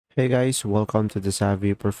Hey guys, welcome to the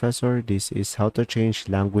Savvy Professor. This is how to change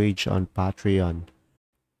language on Patreon.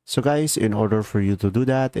 So guys, in order for you to do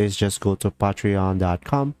that is just go to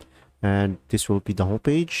patreon.com and this will be the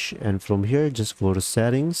homepage, and from here just go to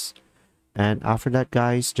settings, and after that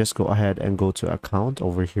guys just go ahead and go to account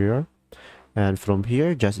over here, and from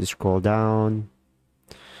here just scroll down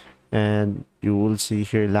and you will see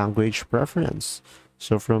here language preference.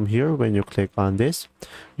 So from here, when you click on this,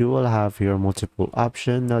 you will have here multiple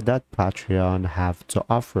options that Patreon have to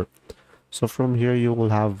offer. So from here, you will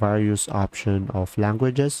have various options of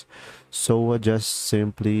languages. So just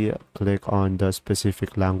simply click on the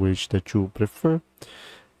specific language that you prefer.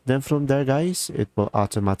 Then from there, guys, it will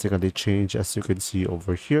automatically change, as you can see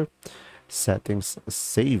over here, settings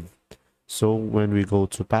save. So when we go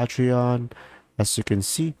to Patreon, as you can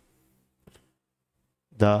see,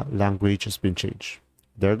 the language has been changed.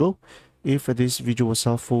 There you go. If this video was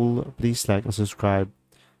helpful, please like and subscribe.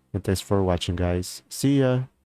 And thanks for watching, guys. See ya.